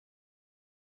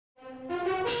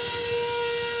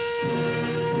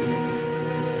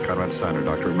Conrad Steiner,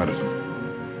 Doctor of Medicine.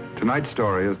 Tonight's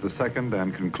story is the second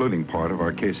and concluding part of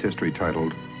our case history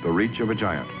titled The Reach of a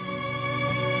Giant.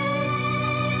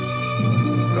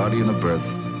 Guardian of birth,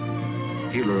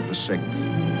 healer of the sick,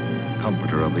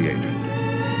 comforter of the aged.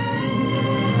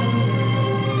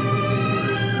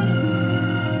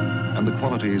 And the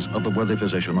qualities of the worthy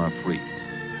physician are three: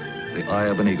 the eye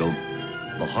of an eagle,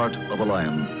 the heart of a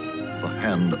lion, the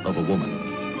hand of a woman.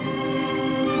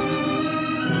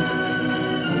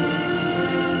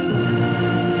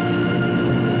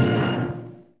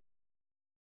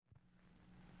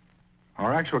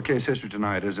 Our actual case history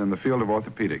tonight is in the field of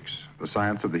orthopedics, the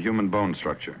science of the human bone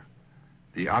structure.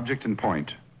 The object in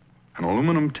point, an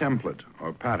aluminum template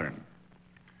or pattern.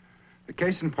 The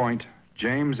case in point,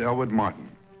 James Elwood Martin.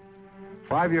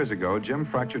 5 years ago, Jim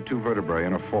fractured 2 vertebrae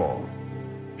in a fall.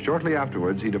 Shortly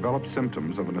afterwards, he developed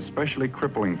symptoms of an especially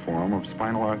crippling form of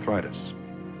spinal arthritis.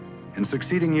 In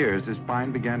succeeding years, his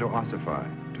spine began to ossify,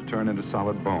 to turn into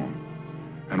solid bone.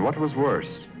 And what was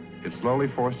worse, it slowly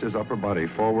forced his upper body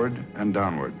forward and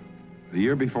downward. The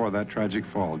year before that tragic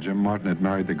fall, Jim Martin had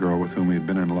married the girl with whom he had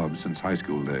been in love since high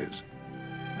school days.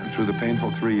 And through the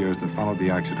painful 3 years that followed the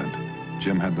accident,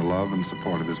 Jim had the love and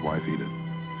support of his wife, Edith.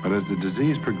 But as the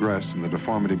disease progressed and the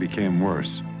deformity became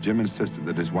worse, Jim insisted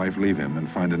that his wife leave him and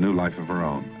find a new life of her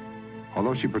own.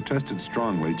 Although she protested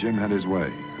strongly, Jim had his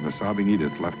way, and the sobbing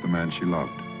Edith left the man she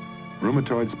loved.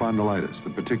 Rheumatoid spondylitis,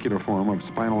 the particular form of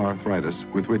spinal arthritis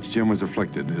with which Jim was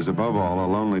afflicted, is above all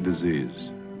a lonely disease.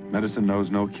 Medicine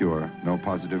knows no cure, no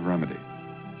positive remedy.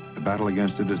 The battle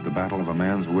against it is the battle of a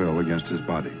man's will against his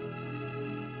body.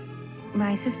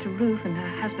 My sister Ruth and her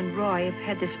husband Roy have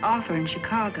had this offer in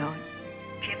Chicago.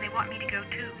 Jim, they want me to go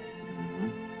too.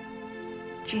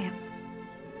 Jim.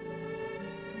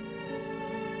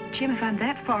 Jim, if I'm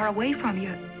that far away from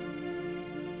you,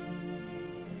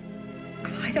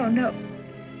 I don't know.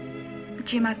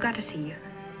 Jim, I've got to see you.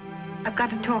 I've got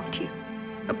to talk to you.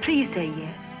 Oh, please say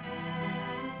yes.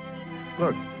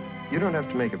 Look, you don't have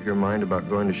to make up your mind about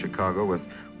going to Chicago with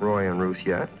Roy and Ruth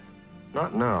yet.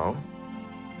 Not now.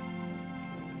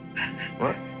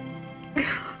 What?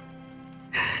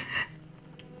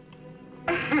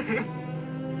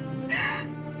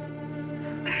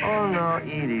 Oh, no,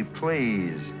 Edie,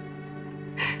 please.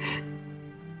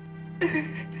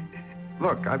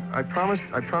 Look, I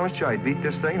promised you I'd beat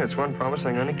this thing. That's one promise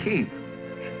I'm going to keep.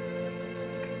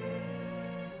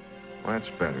 Well,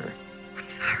 that's better. I'm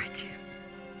sorry, Jim.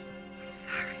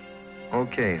 Sorry.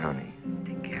 Okay, honey.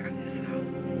 Take care of yourself.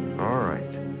 All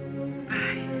right.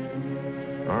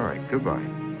 Bye. All right, goodbye.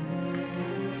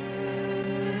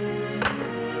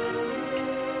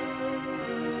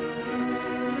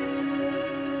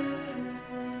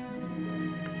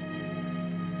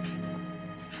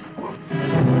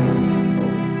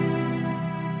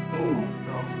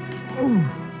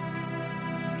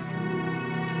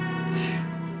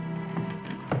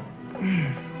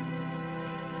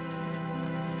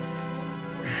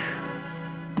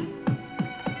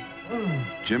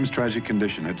 Jim's tragic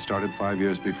condition had started 5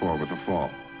 years before with a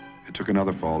fall. It took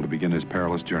another fall to begin his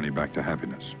perilous journey back to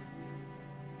happiness.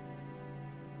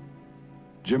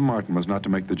 Jim Martin was not to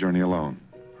make the journey alone.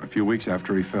 A few weeks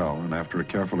after he fell, and after a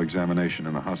careful examination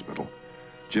in the hospital,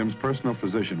 Jim's personal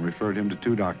physician referred him to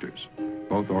 2 doctors,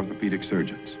 both orthopedic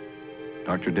surgeons,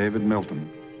 Dr. David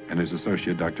Milton and his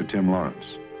associate, Dr. Tim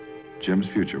Lawrence. Jim's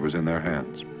future was in their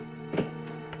hands.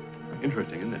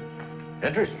 Interesting, isn't it?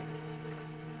 Interesting.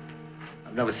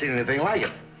 I've never seen anything like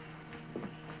it.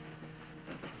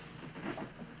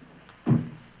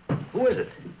 Who is it?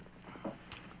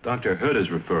 Dr. Herder's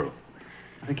referral.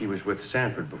 I think he was with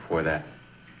Sanford before that.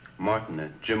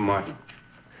 Martin, Jim Martin.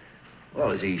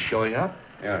 Well, is he showing up?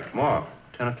 Yeah, tomorrow,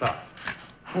 10 o'clock.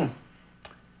 Let's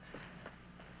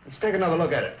take another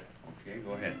look at it. Okay,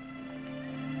 go ahead.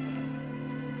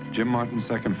 Jim Martin's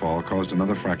second fall caused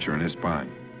another fracture in his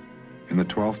spine, in the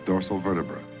 12th dorsal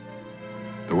vertebra.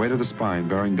 The weight of the spine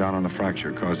bearing down on the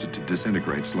fracture caused it to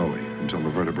disintegrate slowly until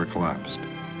the vertebra collapsed.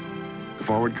 The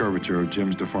forward curvature of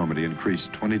Jim's deformity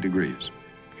increased 20 degrees.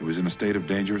 He was in a state of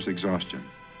dangerous exhaustion,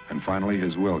 and finally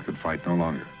his will could fight no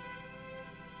longer.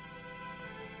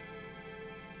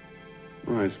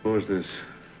 Well, I suppose there's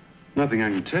nothing I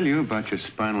can tell you about your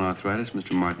spinal arthritis,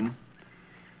 Mr. Martin.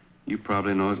 You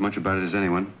probably know as much about it as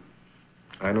anyone.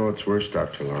 I know it's worse,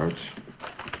 Dr. Lawrence.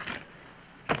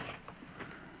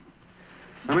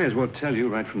 I may as well tell you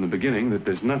right from the beginning that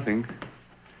there's no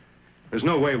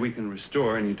way we can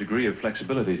restore any degree of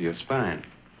flexibility to your spine.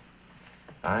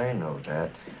 I know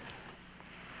that.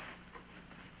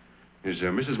 Is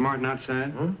Mrs. Martin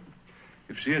outside?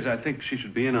 If she is, I think she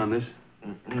should be in on this.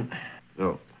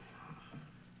 No.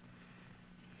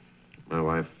 My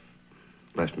wife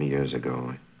left me years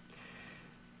ago.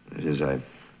 That is, I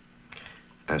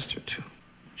asked her to.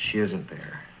 She isn't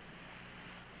there.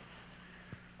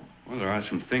 Well, there are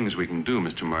some things we can do,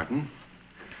 Mr. Martin.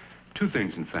 Two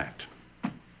things, in fact.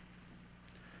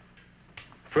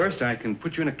 First, I can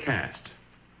put you in a cast,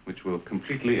 which will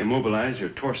completely immobilize your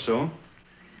torso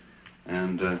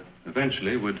and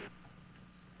eventually would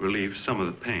relieve some of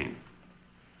the pain.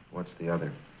 What's the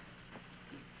other?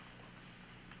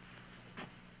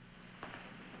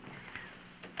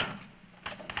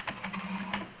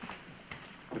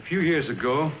 A few years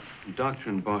ago, a doctor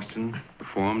in Boston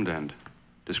performed and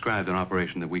described an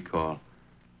operation that we call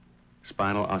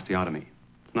spinal osteotomy.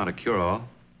 It's not a cure-all,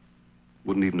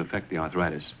 wouldn't even affect the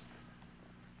arthritis,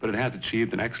 but it has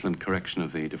achieved an excellent correction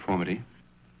of the deformity,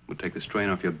 would take the strain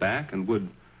off your back, and would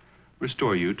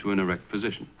restore you to an erect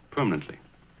position permanently.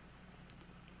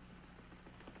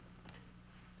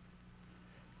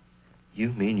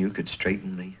 You mean you could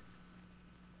straighten me?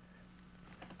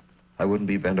 I wouldn't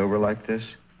be bent over like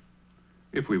this?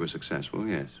 If we were successful,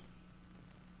 yes.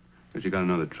 But you gotta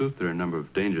know the truth, there are a number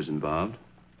of dangers involved.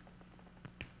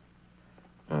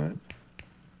 All right.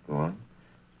 Go on.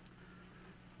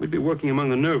 We'd be working among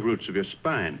the nerve roots of your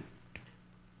spine.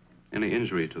 Any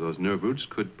injury to those nerve roots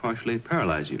could partially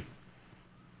paralyze you.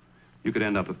 You could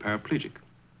end up a paraplegic.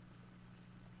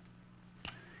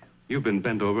 You've been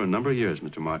bent over a number of years,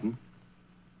 Mr. Martin.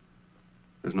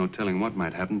 There's no telling what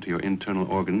might happen to your internal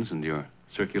organs and your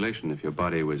circulation if your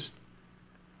body was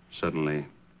suddenly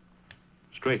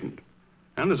straightened.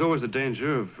 And there's always the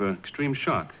danger of extreme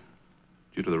shock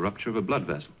due to the rupture of a blood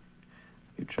vessel.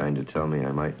 You trying to tell me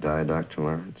I might die, Dr.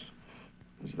 Lawrence?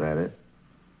 Is that it?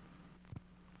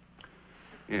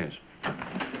 Yes.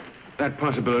 That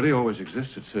possibility always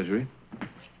exists at surgery.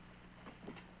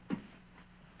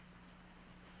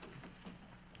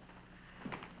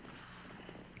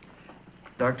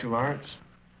 Dr. Lawrence,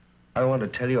 I want to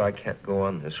tell you I can't go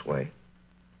on this way.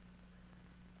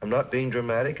 I'm not being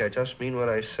dramatic. I just mean what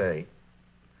I say.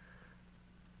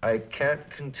 I can't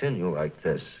continue like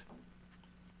this.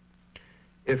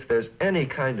 If there's any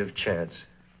kind of chance...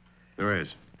 There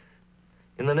is.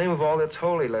 In the name of all that's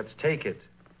holy, let's take it.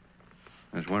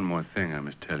 There's one more thing I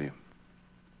must tell you.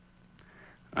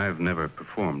 I've never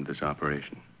performed this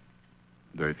operation.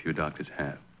 Very few doctors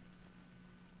have.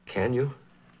 Can you?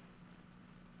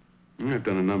 I've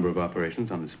done a number of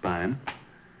operations on the spine.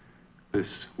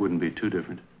 This wouldn't be too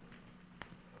different.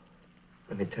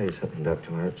 Let me tell you something, Dr.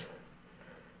 Lawrence.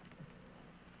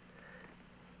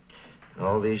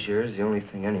 All these years, the only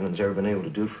thing anyone's ever been able to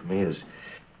do for me is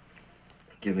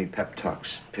give me pep talks,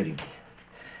 pity me.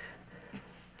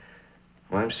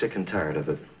 Well, I'm sick and tired of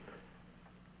it.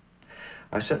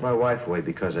 I sent my wife away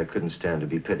because I couldn't stand to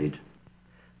be pitied.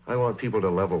 I want people to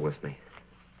level with me.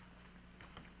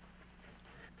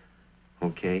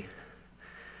 Okay,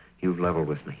 you've leveled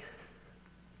with me.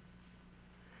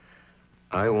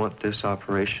 I want this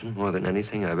operation more than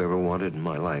anything I've ever wanted in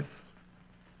my life.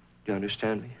 Do you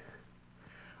understand me?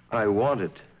 I want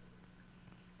it.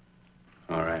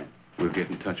 All right. We'll get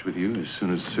in touch with you as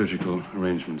soon as surgical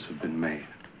arrangements have been made.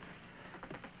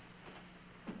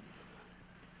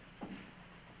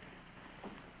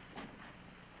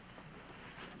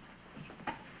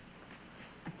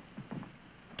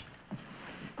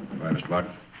 All right, Mr.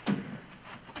 Martin.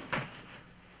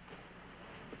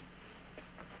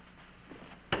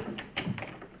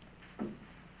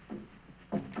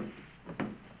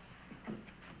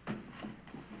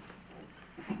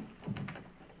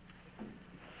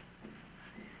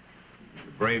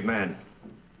 Brave man.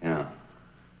 Yeah.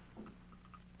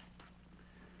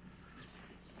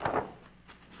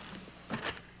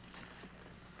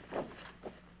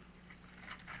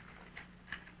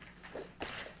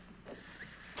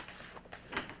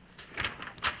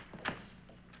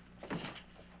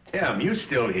 Tim, you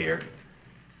still here?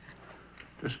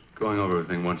 Just going over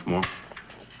everything once more.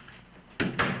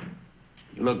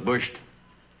 You look bushed.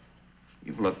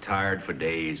 You've looked tired for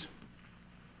days.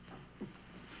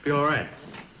 Feel all right?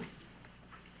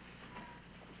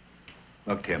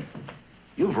 Look, Tim,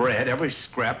 you've read every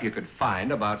scrap you could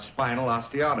find about spinal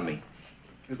osteotomy.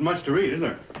 There's much to read, isn't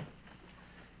there?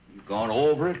 You've gone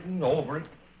over it and over it,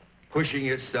 pushing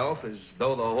yourself as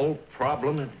though the whole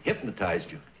problem had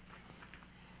hypnotized you.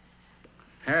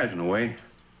 Has, in a way.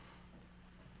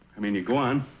 I mean, you go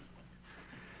on,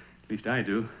 at least I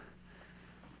do,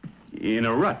 in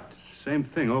a rut. Same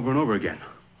thing over and over again.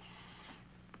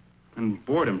 And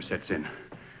boredom sets in.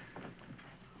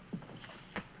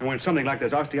 And when something like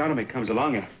this osteotomy comes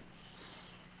along,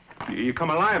 You come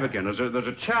alive again. There's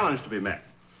a challenge to be met.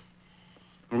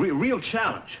 A real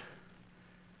challenge.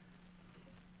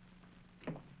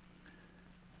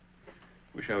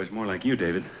 Wish I was more like you,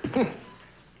 David.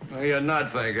 Well, you're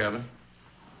not, thank heaven.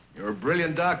 You're a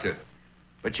brilliant doctor.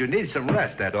 But you need some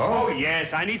rest, that's all. Oh,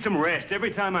 yes, I need some rest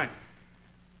every time I...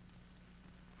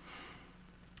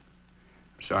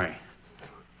 Sorry.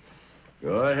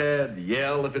 Go ahead,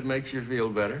 yell if it makes you feel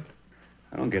better.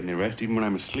 I don't get any rest even when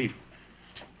I'm asleep.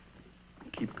 I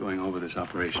keep going over this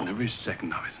operation, every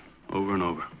second of it, over and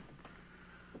over.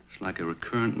 It's like a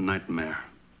recurrent nightmare.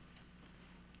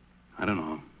 I don't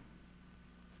know.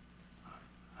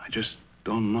 I just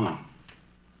don't know.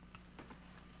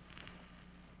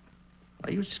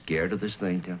 Are you scared of this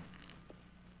thing, Tim?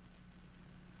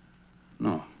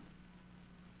 No.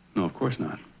 No, of course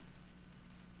not.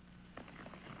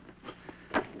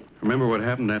 Remember what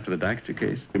happened after the Dykstra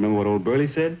case? Remember what old Burley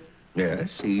said? Yes,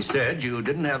 he said you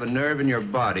didn't have a nerve in your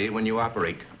body when you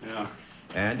operate. Yeah.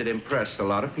 And it impressed a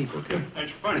lot of people, Tim.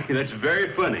 That's funny. That's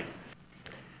very funny.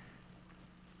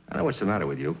 I know what's the matter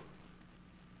with you.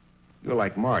 You're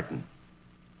like Martin.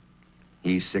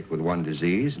 He's sick with one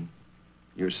disease, and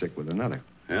you're sick with another.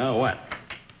 Yeah, what?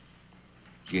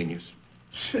 Genius.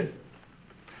 Shit.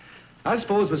 I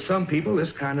suppose with some people,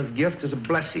 this kind of gift is a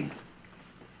blessing.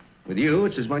 With you,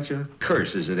 it's as much a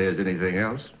curse as it is anything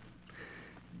else.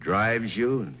 It drives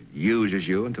you and uses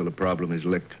you until the problem is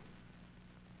licked.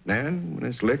 And when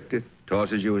it's licked, it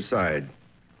tosses you aside.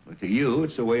 But to you,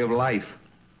 it's a way of life.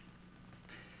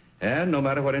 And no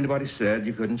matter what anybody said,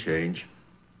 you couldn't change.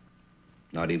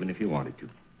 Not even if you wanted to.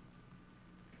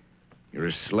 You're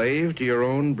a slave to your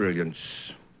own brilliance.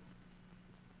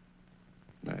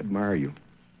 I admire you.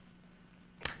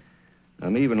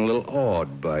 I'm even a little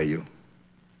awed by you.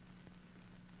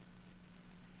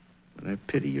 And I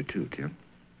pity you too, Tim.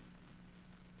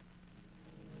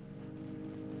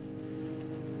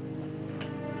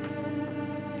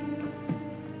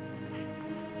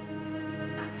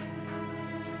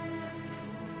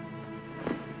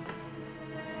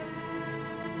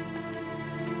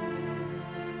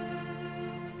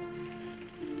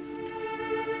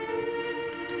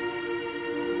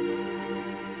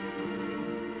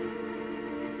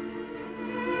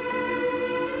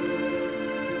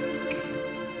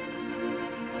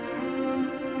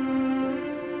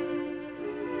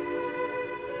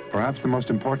 Perhaps the most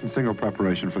important single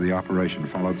preparation for the operation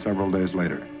followed several days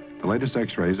later. The latest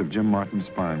x-rays of Jim Martin's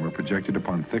spine were projected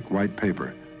upon thick white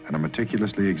paper, and a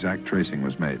meticulously exact tracing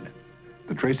was made.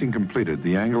 The tracing completed,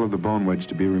 the angle of the bone wedge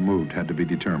to be removed had to be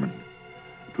determined.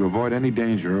 To avoid any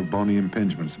danger of bony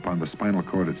impingements upon the spinal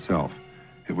cord itself,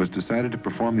 it was decided to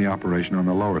perform the operation on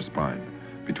the lower spine,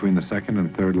 between the second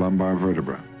and third lumbar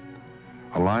vertebra.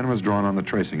 A line was drawn on the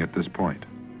tracing at this point.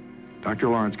 Dr.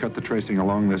 Lawrence cut the tracing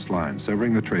along this line,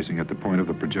 severing the tracing at the point of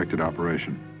the projected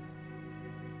operation.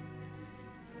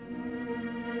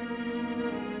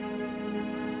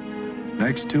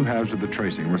 Next, two halves of the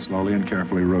tracing were slowly and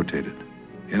carefully rotated.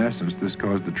 In essence, this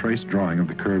caused the trace drawing of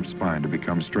the curved spine to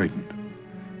become straightened.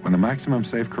 When the maximum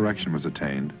safe correction was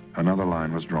attained, another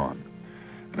line was drawn.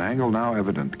 An angle now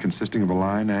evident consisting of a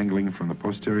line angling from the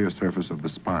posterior surface of the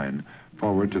spine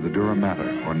forward to the dura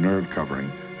mater, or nerve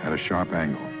covering, at a sharp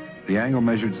angle. The angle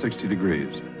measured 60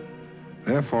 degrees.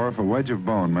 Therefore, if a wedge of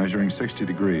bone measuring 60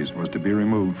 degrees was to be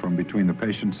removed from between the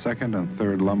patient's second and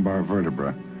third lumbar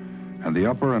vertebra, and the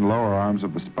upper and lower arms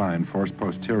of the spine forced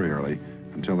posteriorly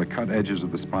until the cut edges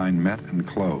of the spine met and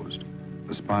closed,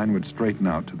 the spine would straighten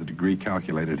out to the degree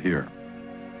calculated here.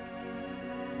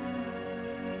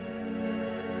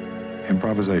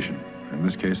 Improvisation. In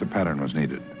this case, a pattern was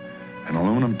needed. An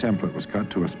aluminum template was cut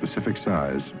to a specific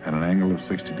size and an angle of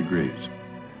 60 degrees.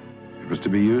 It was to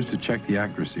be used to check the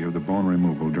accuracy of the bone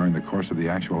removal during the course of the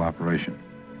actual operation.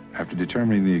 After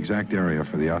determining the exact area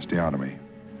for the osteotomy,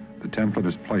 the template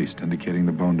is placed indicating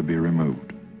the bone to be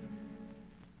removed.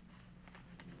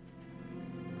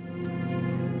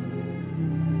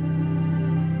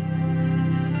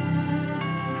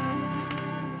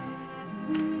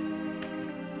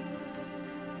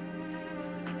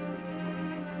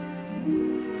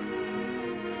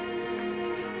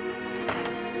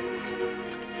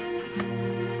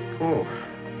 Oh,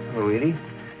 hello, Edie.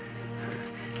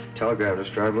 Telegraphed us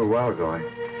drive a little while ago. I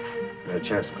had a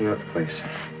chance to clean up the place.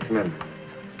 Come in.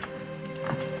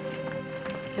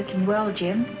 Looking well,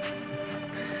 Jim.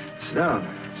 Sit down.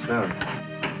 Sit down.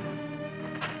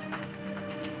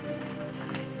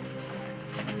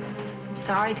 I'm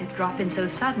sorry to drop in so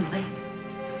suddenly.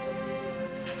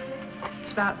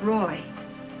 It's about Roy.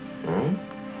 Hmm?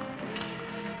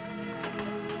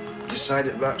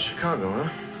 Decided about Chicago, huh?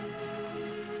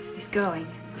 He's going.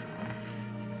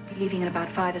 leaving in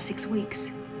about 5 or 6 weeks.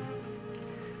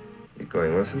 You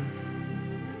going with him?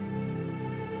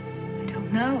 I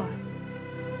don't know.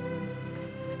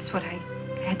 That's what I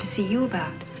had to see you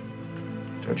about.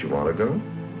 Don't you want to go?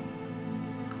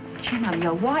 Jim, I'm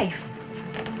your wife.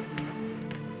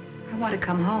 I want to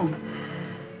come home.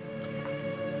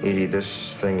 Edie, this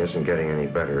thing isn't getting any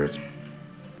better. It's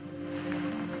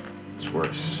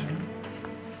worse.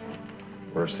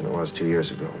 Worse than it was 2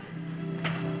 years ago.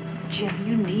 Jim,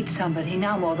 you need somebody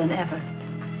now more than ever.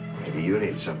 Maybe you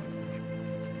need some.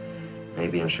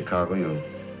 Maybe in Chicago you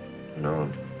know,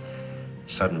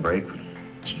 sudden break.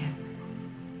 Jim.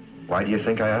 Why do you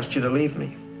think I asked you to leave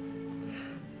me?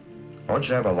 I want you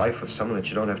to have a life with someone that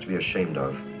you don't have to be ashamed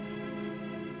of.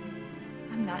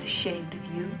 I'm not ashamed of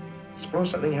you.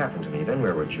 Suppose something happened to me, then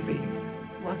where would you be?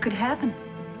 What could happen?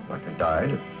 Like I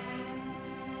died.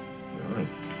 Well, it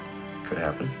could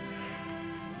happen.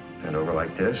 Bend over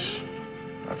like this,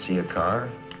 not see a car.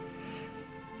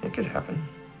 It could happen.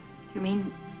 You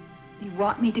mean you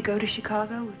want me to go to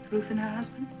Chicago with Ruth and her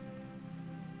husband?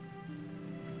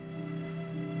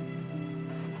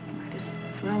 Might as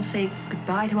well say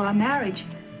goodbye to our marriage.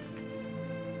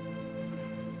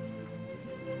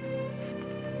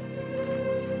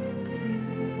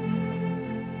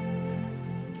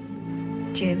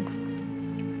 Jim,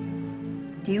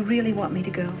 do you really want me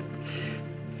to go?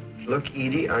 Look,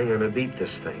 Edie, I'm going to beat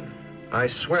this thing. I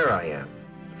swear I am.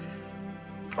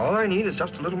 All I need is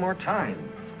just a little more time.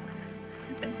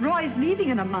 Roy's leaving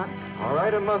in a month. All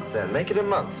right, a month then. Make it a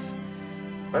month.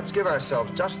 Let's give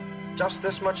ourselves just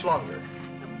this much longer.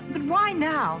 But why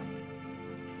now?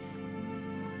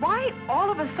 Why all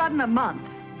of a sudden a month?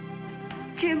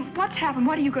 Jim, what's happened?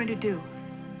 What are you going to do?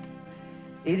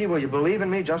 Edie, will you believe in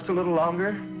me just a little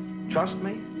longer? Trust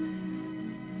me?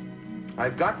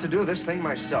 I've got to do this thing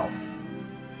myself.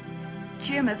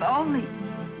 Jim, if only...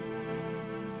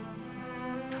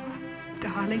 Oh,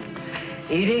 darling.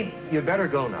 Edie, you better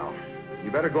go now. You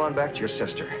better go on back to your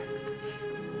sister.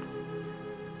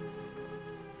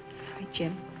 All right,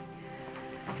 Jim.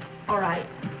 All right.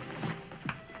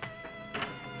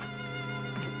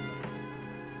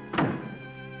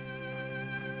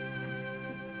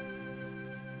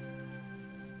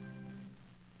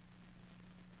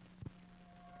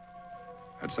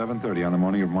 At 7:30 on the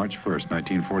morning of March 1st,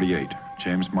 1948,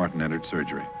 James Martin entered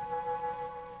surgery.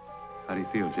 How do you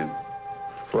feel, Jim?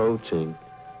 Floating.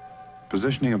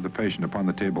 Positioning of the patient upon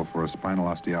the table for a spinal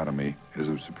osteotomy is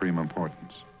of supreme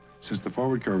importance. Since the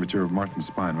forward curvature of Martin's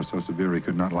spine was so severe he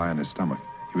could not lie on his stomach,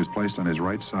 he was placed on his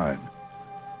right side.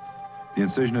 The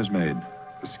incision is made.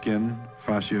 The skin,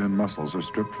 fascia, and muscles are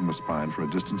stripped from the spine for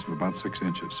a distance of about 6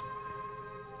 inches.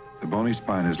 The bony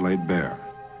spine is laid bare.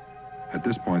 At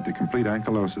this point, the complete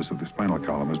ankylosis of the spinal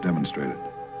column is demonstrated.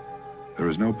 There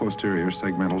is no posterior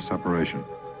segmental separation.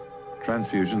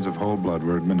 Transfusions of whole blood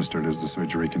were administered as the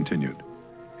surgery continued.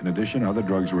 In addition, other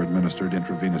drugs were administered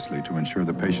intravenously to ensure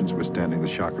the patient's withstanding the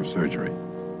shock of surgery.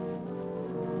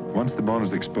 Once the bone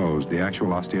is exposed, the actual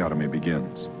osteotomy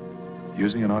begins.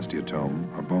 Using an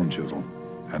osteotome, a bone chisel,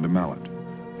 and a mallet,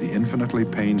 the infinitely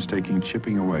painstaking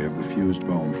chipping away of the fused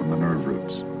bone from the nerve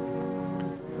roots.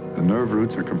 The nerve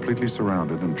roots are completely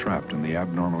surrounded and trapped in the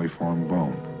abnormally formed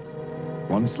bone.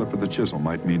 One slip of the chisel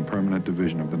might mean permanent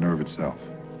division of the nerve itself.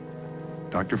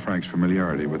 Dr. Frank's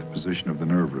familiarity with the position of the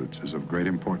nerve roots is of great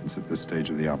importance at this stage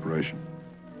of the operation.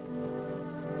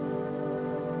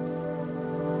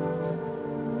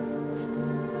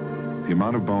 The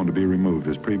amount of bone to be removed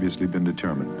has previously been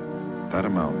determined. That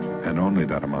amount, and only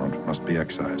that amount, must be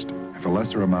excised. If a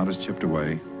lesser amount is chipped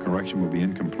away, correction will be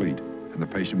incomplete, and the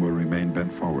patient will remain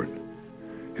bent forward.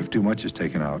 If too much is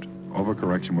taken out,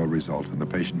 overcorrection will result, and the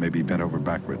patient may be bent over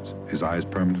backwards, his eyes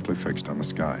permanently fixed on the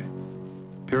sky.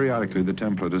 Periodically, the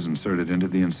template is inserted into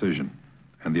the incision,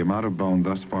 and the amount of bone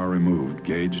thus far removed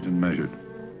gauged and measured.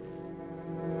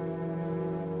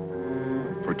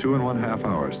 For 2½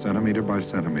 hours, centimeter by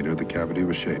centimeter, the cavity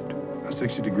was shaped, a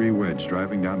 60-degree wedge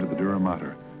driving down to the dura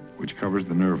mater, which covers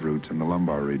the nerve roots in the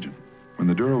lumbar region. When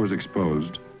the dura was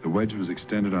exposed, the wedge was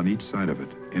extended on each side of it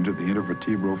into the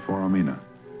intervertebral foramina,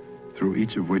 through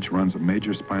each of which runs a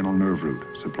major spinal nerve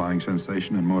root, supplying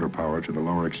sensation and motor power to the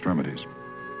lower extremities.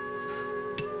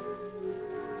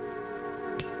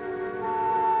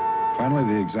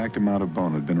 Finally, the exact amount of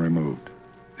bone had been removed.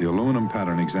 The aluminum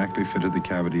pattern exactly fitted the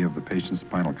cavity of the patient's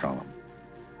spinal column.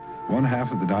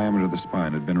 1/2 of the diameter of the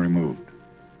spine had been removed.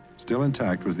 Still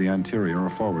intact was the anterior or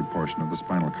forward portion of the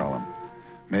spinal column,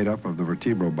 made up of the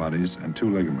vertebral bodies and 2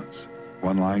 ligaments,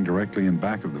 one lying directly in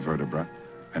back of the vertebra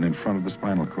and in front of the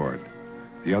spinal cord,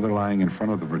 the other lying in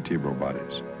front of the vertebral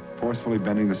bodies. forcefully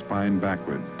bending the spine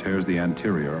backward tears the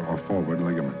anterior or forward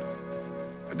ligament.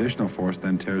 Additional force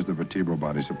then tears the vertebral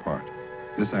bodies apart.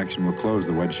 This action will close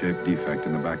the wedge-shaped defect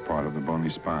in the back part of the bony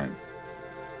spine.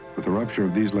 With the rupture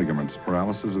of these ligaments,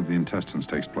 paralysis of the intestines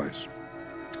takes place.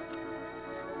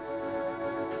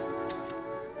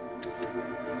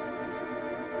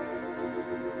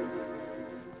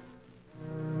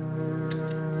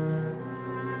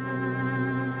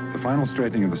 The final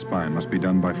straightening of the spine must be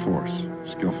done by force,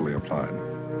 skillfully applied.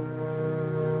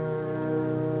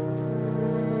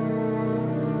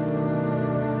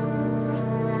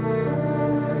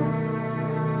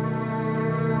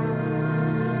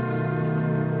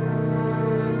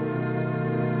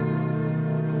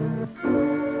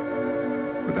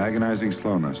 With agonizing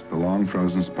slowness, the long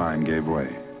frozen spine gave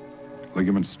way.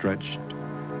 Ligaments stretched,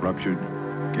 ruptured,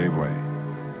 gave way.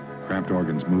 Cramped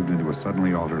organs moved into a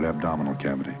suddenly altered abdominal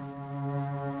cavity.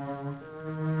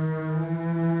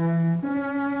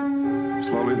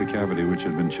 Slowly, the cavity which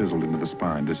had been chiseled into the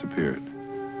spine disappeared.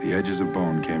 The edges of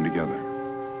bone came together.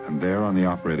 And there on the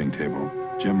operating table,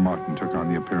 Jim Martin took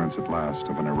on the appearance at last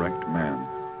of an erect man.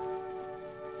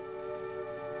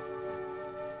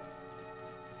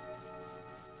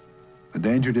 The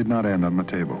danger did not end on the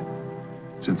table.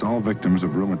 Since all victims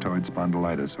of rheumatoid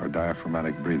spondylitis are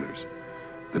diaphragmatic breathers,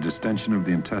 the distension of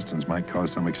the intestines might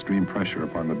cause some extreme pressure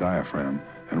upon the diaphragm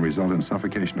and result in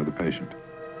suffocation of the patient.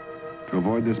 To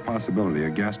avoid this possibility, a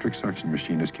gastric suction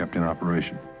machine is kept in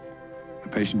operation. The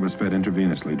patient was fed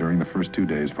intravenously during the first 2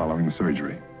 days following the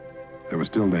surgery. There was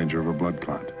still danger of a blood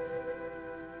clot.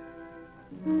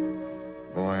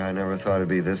 Boy, I never thought it'd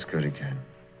be this good again.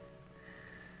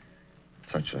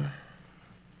 Such a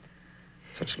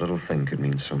little thing could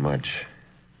mean so much.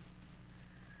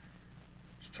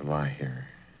 Just to lie here,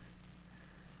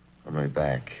 on my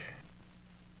back,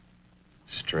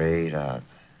 straight out.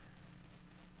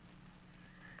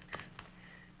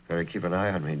 Better keep an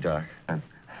eye on me, Doc. I'm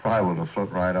liable to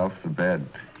float right off the bed.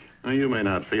 Now, you may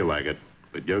not feel like it,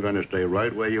 but you're going to stay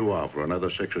right where you are for another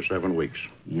 6 or 7 weeks.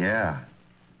 Yeah,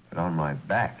 but on my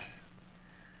back.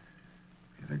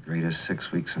 Be the greatest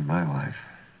 6 weeks of my life.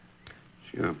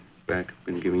 Has your back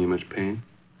been giving you much pain?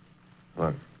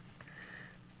 Look,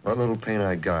 what little pain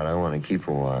I got, I want to keep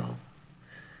a while.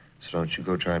 So don't you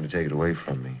go trying to take it away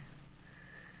from me.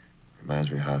 Reminds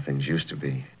me of how things used to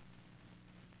be.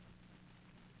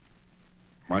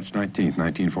 March 19th,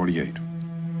 1948,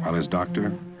 while his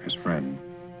doctor, his friend,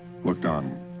 looked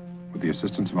on, with the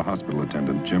assistance of a hospital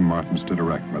attendant, Jim Martin stood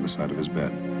erect by the side of his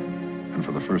bed. And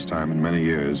for the first time in many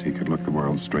years, he could look the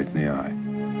world straight in the eye.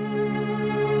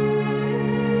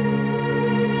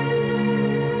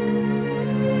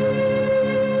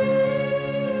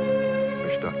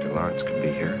 Wish Dr. Lawrence could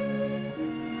be here.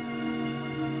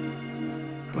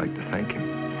 I'd like to thank him.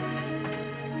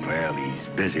 Well, he's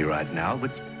busy right now,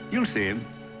 but you'll see him.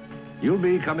 You'll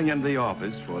be coming into the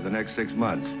office for the next 6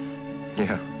 months.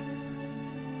 Yeah.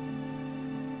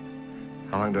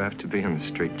 How long do I have to be in the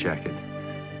straitjacket?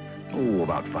 Oh,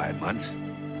 about 5 months.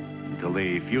 Until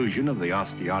the fusion of the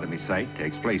osteotomy site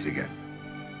takes place again.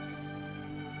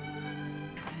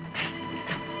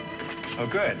 Oh,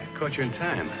 good. Caught you in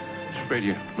time. I was afraid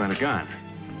you might have gone.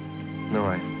 No,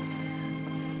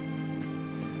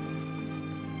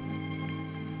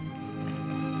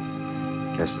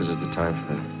 guess this is the time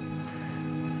for the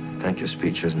thank you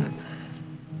speech, isn't it?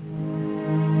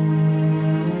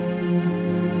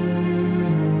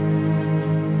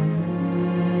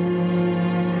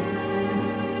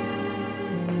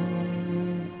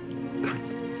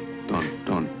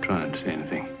 Don't try to say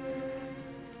anything.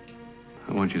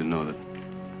 I want you to know that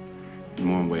in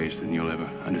more ways than you'll ever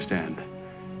understand,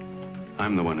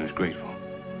 I'm the one who's grateful.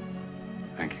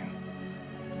 Thank you.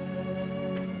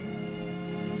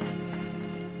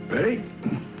 Ready?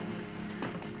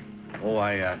 Oh,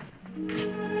 I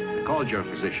called your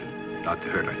physician, Dr.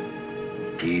 Herter.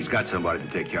 He's got somebody to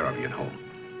take care of you at home.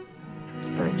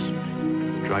 Thanks.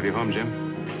 Drive you home, Jim?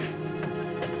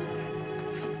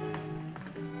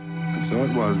 And so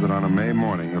it was that on a May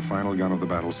morning, the final gun of the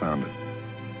battle sounded.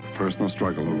 The personal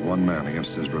struggle of one man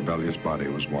against his rebellious body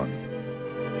was won.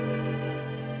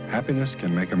 Happiness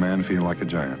can make a man feel like a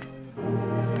giant.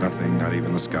 Nothing, not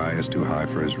even the sky, is too high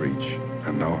for his reach,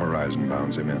 and no horizon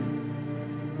bounds him in.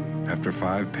 After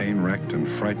 5 pain-wrecked and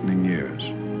frightening years,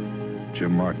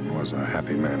 Jim Martin was a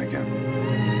happy man again.